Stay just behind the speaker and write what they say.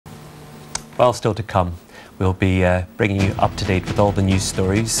Well, still to come. We'll be bringing you up to date with all the news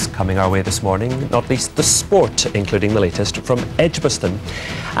stories coming our way this morning, not least the sport, including the latest from Edgbaston.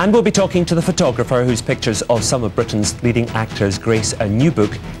 And we'll be talking to the photographer whose pictures of some of Britain's leading actors grace a new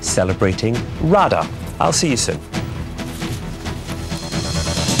book celebrating RADA. I'll see you soon.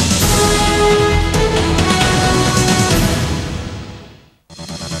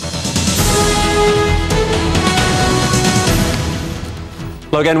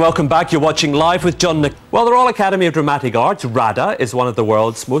 Hello again, welcome back. You're watching Live with John Nicholson. Well, the Royal Academy of Dramatic Arts, RADA, is one of the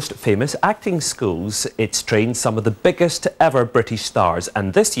world's most famous acting schools. It's trained some of the biggest ever British stars,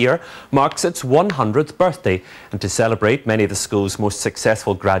 and this year marks its 100th birthday. And to celebrate, many of the school's most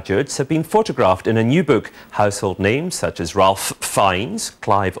successful graduates have been photographed in a new book. Household names such as Ralph Fiennes,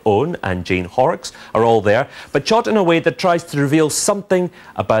 Clive Owen and Jane Horrocks are all there, but shot in a way that tries to reveal something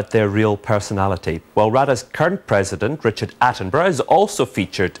about their real personality. Well, RADA's current president, Richard Attenborough, is also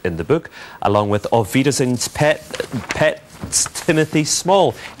featured in the book, along with Of Wiedersehen's pets Timothy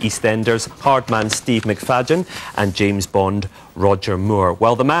Small, EastEnders hardman Steve McFadden and James Bond Roger Moore.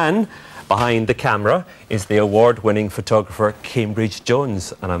 Well, the man behind the camera is the award-winning photographer Cambridge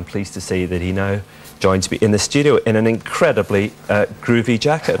Jones, and I'm pleased to say that he now joins me in the studio in an incredibly groovy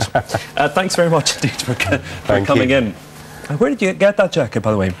jacket. Thanks very much indeed for coming in. Where did you get that jacket,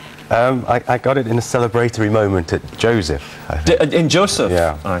 by the way? I got it in a celebratory moment at Joseph. In Joseph?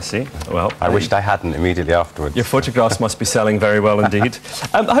 Yeah. I see. Well, I wished I hadn't immediately afterwards. Your photographs must be selling very well indeed.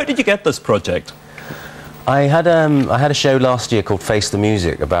 How did you get this project? I had a show last year called Face the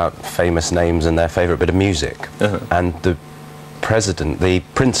Music about famous names and their favourite bit of music. And the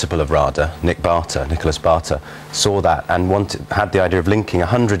principal of RADA, Nicholas Barter, saw that and had the idea of linking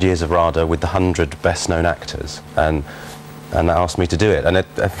 100 years of RADA with the 100 best-known actors. And asked me to do it, and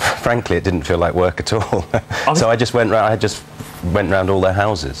frankly, it didn't feel like work at all. So I just went round all their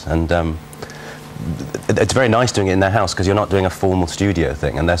houses, and it's very nice doing it in their house because you're not doing a formal studio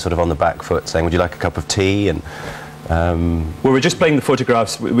thing, and they're sort of on the back foot saying, "Would you like a cup of tea?" And well, we're just playing the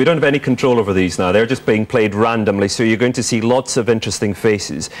photographs. We don't have any control over these now. They're just being played randomly, so you're going to see lots of interesting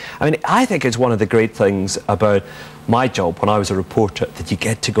faces. I mean, I think it's one of the great things about my job when I was a reporter, that you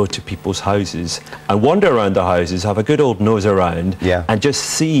get to go to people's houses and wander around their houses, have a good old nose around, and just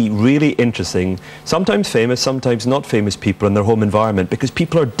see really interesting, sometimes famous, sometimes not famous people in their home environment, because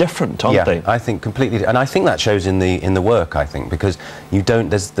people are different, aren't they? I think completely, and I think that shows in the work, I think, because you don't,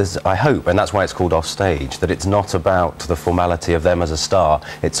 there's I hope, and that's why it's called Offstage, that it's not about the formality of them as a star,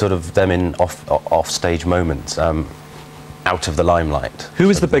 it's sort of them in off-stage moments, out of the limelight. Who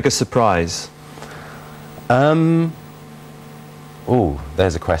was the biggest surprise? Oh,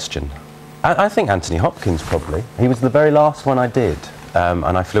 there's a question. I think Anthony Hopkins, probably. He was the very last one I did,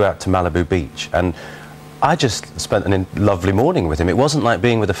 and I flew out to Malibu Beach, and I just spent a lovely morning with him. It wasn't like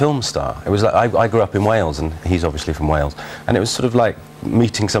being with a film star. It was like, I grew up in Wales, and he's obviously from Wales, and it was sort of like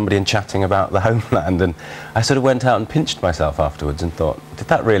meeting somebody and chatting about the homeland, and I sort of went out and pinched myself afterwards and thought, did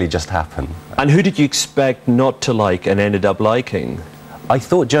that really just happen? And who did you expect not to like and ended up liking? I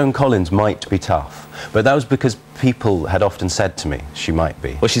thought Joan Collins might be tough, but that was because people had often said to me she might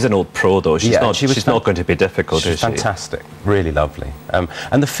be. Well, she's an old pro, though. She's not going to be difficult, is she? Fantastic, really lovely.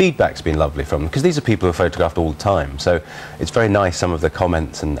 And the feedback's been lovely from them, because these are people who are photographed all the time, so it's very nice. Some of the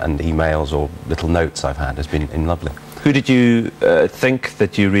comments and emails or little notes I've had has been lovely. Who did you think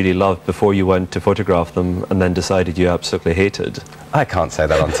that you really loved before you went to photograph them and then decided you absolutely hated? I can't say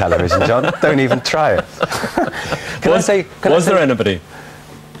that on television, John. Don't even try it. Was there anybody?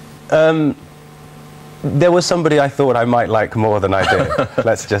 There was somebody I thought I might like more than I did.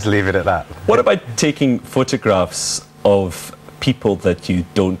 Let's just leave it at that. What about taking photographs of people that you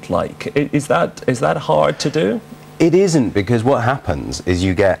don't like? Is that hard to do? It isn't, because what happens is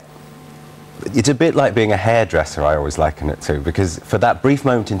you get... It's a bit like being a hairdresser, I always liken it to, because for that brief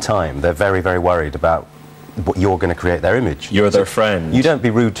moment in time, they're very, very worried about what you're going to create their image. You're their friend. You don't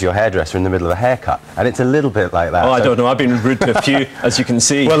be rude to your hairdresser in the middle of a haircut, and it's a little bit like that. Oh, I don't know. I've been rude to a few, as you can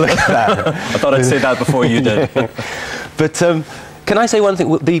see. Well, look at that. I thought I'd say that before you did. But can I say one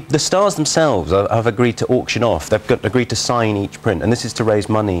thing? The stars themselves have agreed to auction off. They've agreed to sign each print, and this is to raise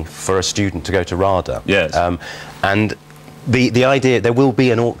money for a student to go to RADA. Yes. And the idea, there will be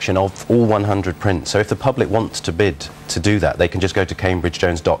an auction of all 100 prints, so if the public wants to bid to do that, they can just go to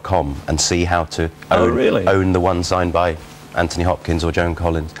cambridgejones.com and see how to own the one signed by Anthony Hopkins or Joan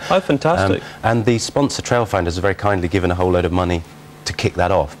Collins. Oh, fantastic. And the sponsor Trailfinders has very kindly given a whole load of money to kick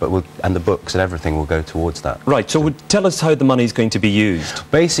that off, and the books and everything will go towards that. Right, so tell us how the money is going to be used.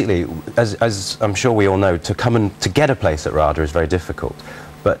 Basically, as I'm sure we all know, to get a place at RADA is very difficult.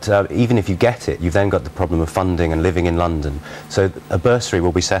 But even if you get it, you've then got the problem of funding and living in London. So a bursary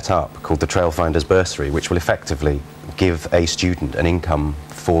will be set up called the Trailfinders Bursary, which will effectively give a student an income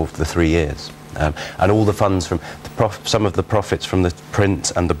for the 3 years. And all the funds from some of the profits from the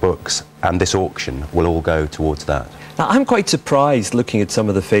print and the books and this auction will all go towards that. Now, I'm quite surprised looking at some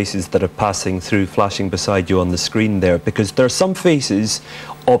of the faces that are passing through, flashing beside you on the screen there, because there are some faces,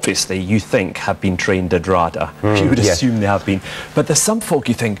 obviously, you think have been trained at RADA. You would assume they have been. But there's some folk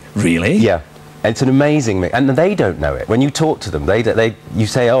you think, really? Yeah. It's an amazing mix, and they don't know it. When you talk to them, you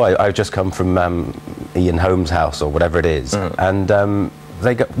say, oh, I've just come from Ian Holmes' house, or whatever it is, and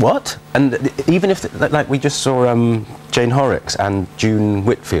they go, what? And even if, like we just saw Jane Horrocks and June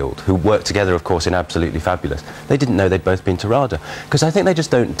Whitfield, who worked together, of course, in Absolutely Fabulous, they didn't know they'd both been to RADA. Because I think they just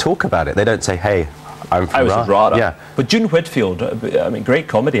don't talk about it. They don't say, hey, I was at RADA. Yeah. But June Whitfield, I mean, great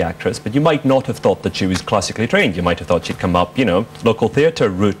comedy actress, but you might not have thought that she was classically trained. You might have thought she'd come up, you know, local theatre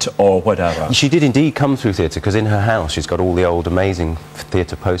route or whatever. She did indeed come through theatre, because in her house she's got all the old amazing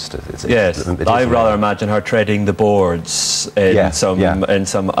theatre posters. I rather imagine her treading the boards in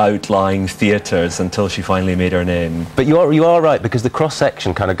some outlying theatres until she finally made her name. But you are right, because the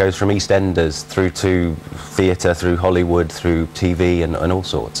cross-section kind of goes from EastEnders through to theatre, through Hollywood, through TV and all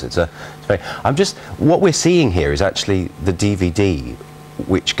sorts. What we're seeing here is actually the DVD,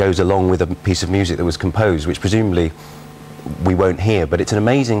 which goes along with a piece of music that was composed, which presumably we won't hear, but it's an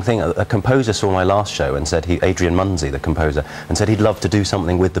amazing thing. A composer saw my last show and said, Adrian Munsey, the composer, and said he'd love to do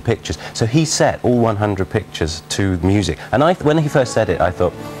something with the pictures. So he set all 100 pictures to music. And when he first said it, I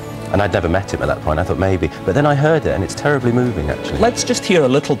thought, and I'd never met him at that point, I thought maybe, but then I heard it and it's terribly moving, actually. Let's just hear a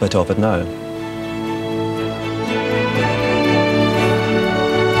little bit of it now.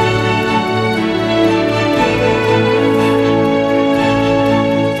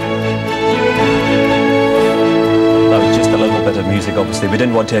 Music, obviously. We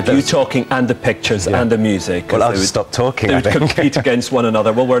didn't want to have you talking and the pictures and the music. Well, I'll just stop talking. They would compete against one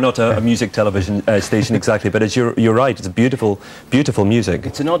another. Well, we're not a music television station exactly, but as you're right, it's a beautiful, beautiful music.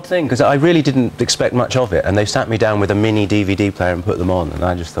 It's an odd thing, because I really didn't expect much of it, and they sat me down with a mini DVD player and put them on, and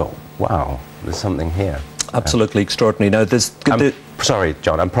I just thought, wow, there's something here. Absolutely extraordinary. Now, sorry,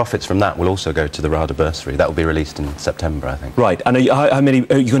 John, and profits from that will also go to the RADA bursary. That will be released in September, I think. Right, and how many,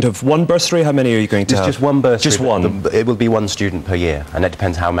 are you going to have one bursary? How many are you going to have? Just one bursary. Just one? It will be one student per year, and it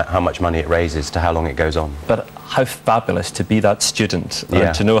depends how much money it raises to how long it goes on. But how fabulous to be that student,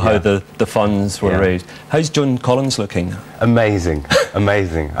 to know how the funds were raised. How's Joan Collins looking? Amazing,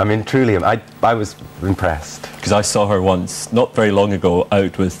 amazing. I mean, truly, I was impressed. Because I saw her once, not very long ago,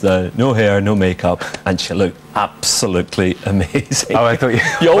 out with no hair, no makeup, and she looked absolutely amazing. Oh, I thought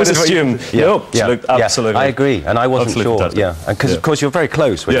you always assume, she looked absolutely. I agree, and I wasn't sure. Fantastic. Yeah, because of course you're very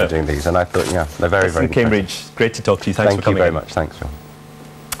close when you're doing these, and I thought, they're very, very Cambridge. Great to talk to you. Thanks for coming. Thank you very much. Thanks, John.